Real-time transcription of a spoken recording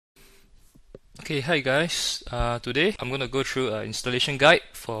Okay, hi guys. Today I'm going to go through an installation guide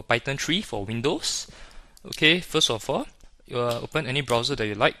for Python 3 for Windows. Okay, first of all, you open any browser that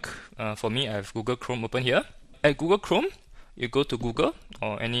you like. For me, I have Google Chrome open here. At Google Chrome, you go to Google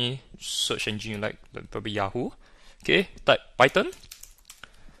or any search engine you like, probably Yahoo. Okay, type Python.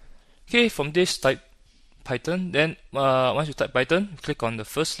 Okay, from this type Python. Then once you type Python, click on the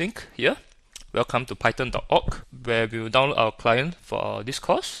first link here. Welcome to python.org, where we will download our client for this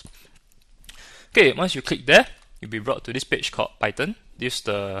course. Okay, once you click there, you'll be brought to this page called Python. This is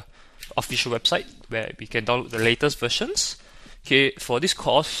the official website where we can download the latest versions. Okay, for this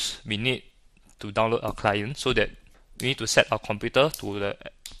course, we need to download our client so that we need to set our computer to the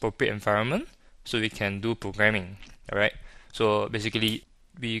appropriate environment so we can do programming. Alright, so basically,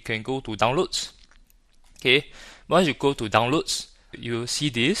 we can go to downloads. Okay, once you go to downloads, you see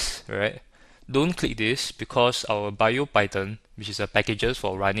this, right? Don't click this because our BioPython, which is a packages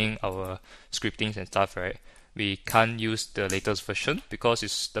for running our scriptings and stuff, right? We can't use the latest version because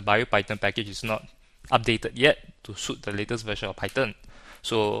the BioPython package is not updated yet to suit the latest version of Python.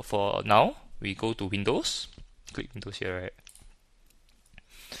 So for now, we go to Windows. Click Windows here, right?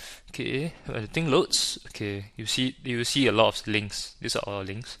 Okay, when the thing loads, okay, you see a lot of links. These are all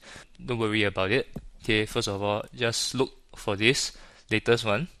links. Don't worry about it. Okay, first of all, just look for this latest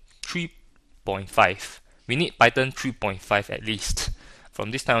one, 3.5. We need Python 3.5 at least.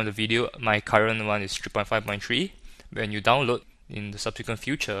 From this time of the video, my current one is 3.5.3. When you download in the subsequent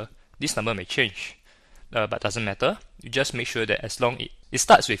future, this number may change, but doesn't matter. You just make sure that as long it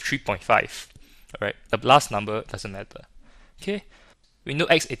starts with 3.5, alright, the last number doesn't matter. Okay, Windows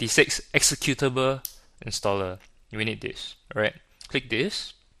x86 executable installer. We need this, alright. Click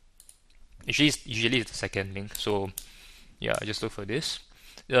this. Usually it's the second link, so yeah, just look for this.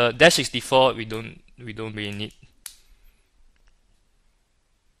 Dash 64 we don't really need.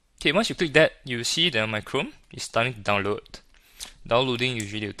 Okay, once you click that, you see that my Chrome is starting to download. Downloading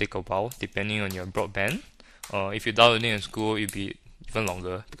usually will take a while depending on your broadband. If you're downloading in school, it'll be even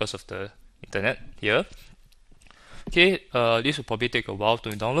longer because of the internet here. Okay, this will probably take a while to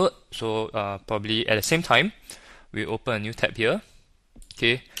download, so probably at the same time we open a new tab here.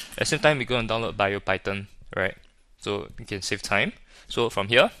 Okay, at the same time we're going to download BioPython, right? So you can save time. So from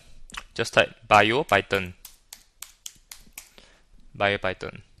here, just type BioPython,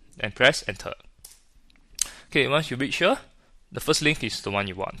 and press enter. Okay, once you reach here, the first link is the one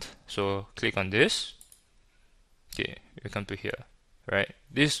you want. So click on this. Okay, we come to here, right?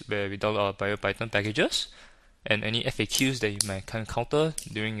 This is where we download our BioPython packages and any FAQs that you might encounter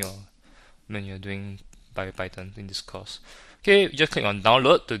when you're doing BioPython in this course. Okay, just click on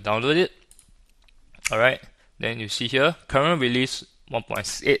download to download it. Alright, then you see here current release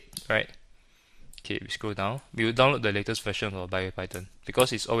 1.8, right? Okay, we scroll down. We will download the latest version of BioPython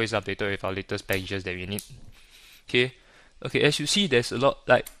because it's always updated with our latest packages that we need. Okay, as you see, there's a lot,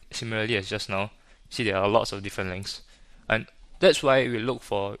 like similarly as just now. See, there are lots of different links, and that's why we look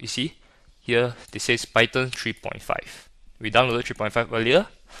for. You see here, this says Python 3.5. We downloaded 3.5 earlier,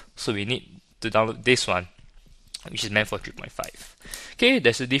 so we need to download this one, which is meant for 3.5. Okay,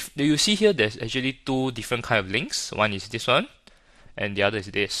 you see here there's actually two different kind of links. One is this one, and the other is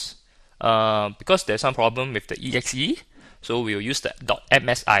this. Because there's some problem with the exe, so we'll use the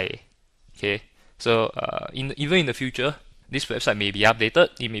 .msi. Okay, so even in the future, this website may be updated.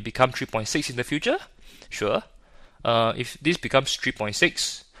 It may become 3.6 in the future. Sure. If this becomes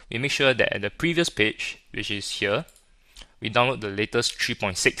 3.6, we make sure that at the previous page, which is here, we download the latest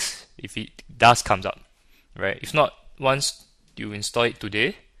 3.6 if it does comes up. Right? If not, once you install it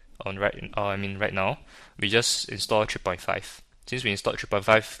today, right now, we just install 3.5. Since we installed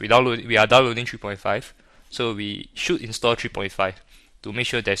 3.5, we are downloading 3.5, so we should install 3.5 to make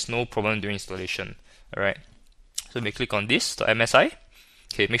sure there's no problem during installation. Alright, so we click on this, .msi.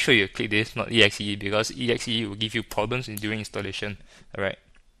 Okay, make sure you click this, not exe, because exe will give you problems during installation. Alright,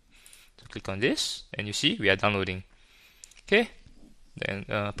 so click on this, and you see we are downloading. Okay, then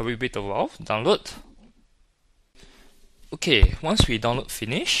probably wait a while, download. Okay, once we download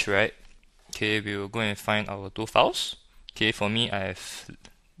finish, right? Okay, we will go and find our two files. Okay, for me, I've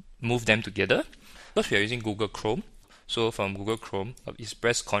moved them together because we are using Google Chrome. So from Google Chrome, it's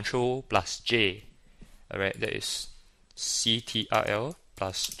press Ctrl plus J. Alright, that is Ctrl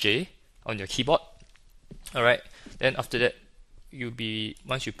plus J on your keyboard. Alright, then after that,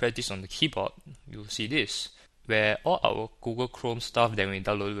 once you press this on the keyboard, you'll see this, where all our Google Chrome stuff that we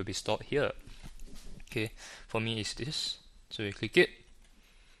download will be stored here. Okay, for me it's this. So we click it.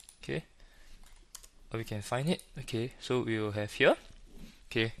 Okay, or we can find it. Okay, so we will have here.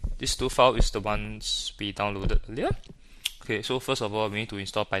 Okay, this two file is the ones we downloaded earlier. Okay, so first of all, we need to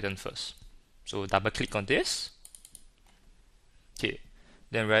install Python first. So double click on this. Okay,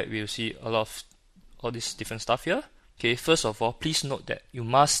 then we'll see a lot of all this different stuff here. Okay, first of all, please note that you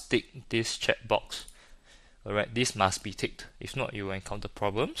must tick this checkbox. Alright, this must be ticked. If not, you will encounter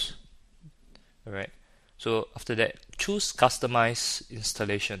problems. Alright, so after that, choose customize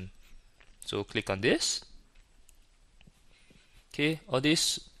installation. So click on this. Okay, all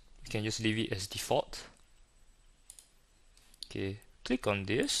this you can just leave it as default. Okay, click on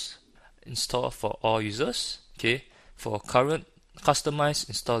this, install for all users. Okay, for current customize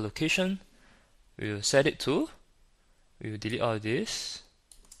install location, we will set it to, we will delete all this,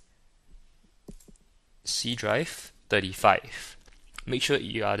 C drive 35. Make sure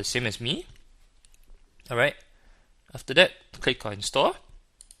you are the same as me. Alright, after that, click on install.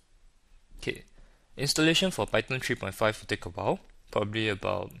 Okay, installation for Python 3.5 will take a while, probably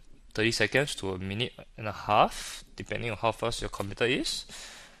about 30 seconds to a minute and a half, depending on how fast your computer is.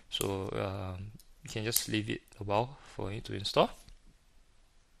 So you can just leave it a while for it to install.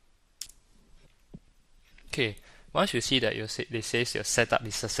 Okay, once you see that they says your setup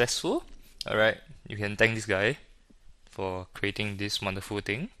is successful, alright, you can thank this guy for creating this wonderful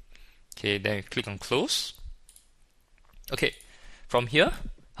thing. Okay, then you click on close. Okay, from here,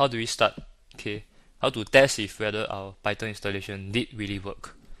 how do we start? Okay, how to test if whether our Python installation did really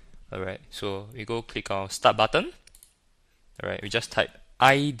work. Alright, so we go click on start button. Alright, we just type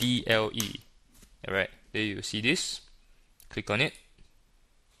IDLE. Alright, there you see this. Click on it.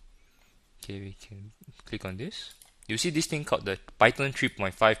 Okay, we can click on this. You see this thing called the Python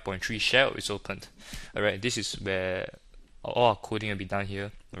 3.5.3 shell is opened. Alright, this is where all our coding will be done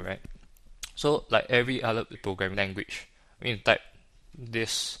here. Alright, so like every other programming language, we need to type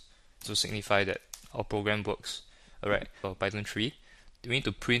this to signify that our program works. Alright, for Python 3, we need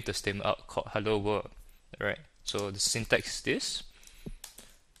to print a statement out called hello world. Alright, so the syntax is this.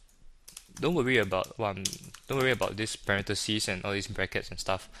 Don't worry about this parentheses and all these brackets and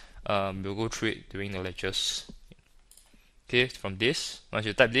stuff. We'll go through it during the lectures. Okay, from this, once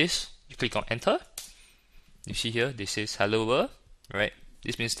you type this, you click on enter. You see here, this says hello world. Right,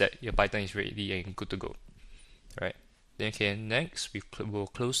 this means that your Python is ready and good to go. Right, then okay, next we'll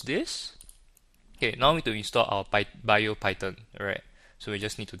close this. Okay, now we need to install our BioPython. Alright, so we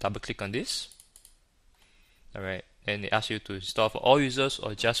just need to double click on this. Alright, and they ask you to install for all users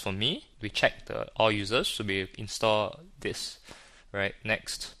or just for me. We check the all users, so we install this. Right,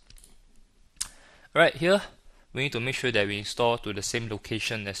 next. Alright, here we need to make sure that we install to the same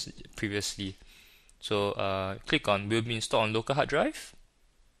location as previously. So click on will be installed on local hard drive.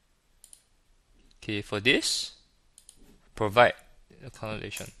 Okay, for this, provide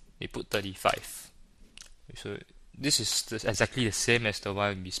accommodation. We put 35. So this is exactly the same as the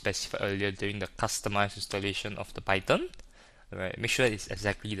one we specified earlier during the customized installation of the Python. Alright, make sure it's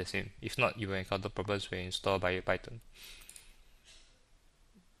exactly the same. If not, you will encounter problems when you install BioPython.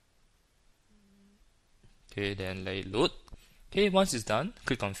 Okay, then let it load. Okay, once it's done,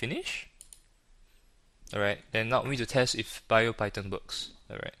 click on finish. Alright, then now we need to test if BioPython works.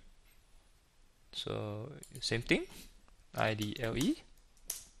 Alright, so same thing, IDLE.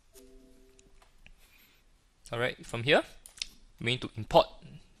 Alright, from here, we need to import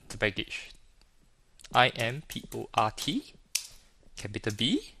the package. IMPORT, capital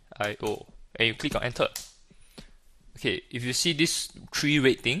B-I-O, and you click on enter. Okay, if you see these 3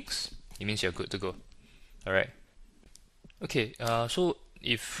 red things, it means you're good to go. Alright. Okay, so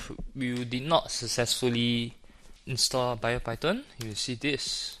if you did not successfully install BioPython, you will see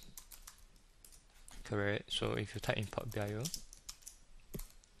this. Correct. So if you type import bio,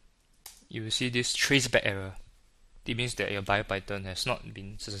 you will see this traceback error. It means that your BioPython has not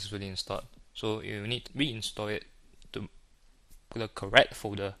been successfully installed. So you need to reinstall it to the correct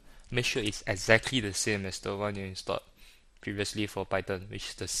folder. Make sure it's exactly the same as the one you installed previously for Python, which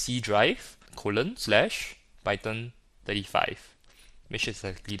is the C drive /Python 35. Make sure it's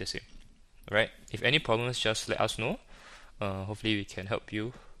exactly the same. Alright, if any problems, just let us know. Hopefully we can help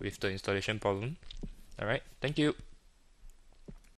you with the installation problem. Alright, thank you.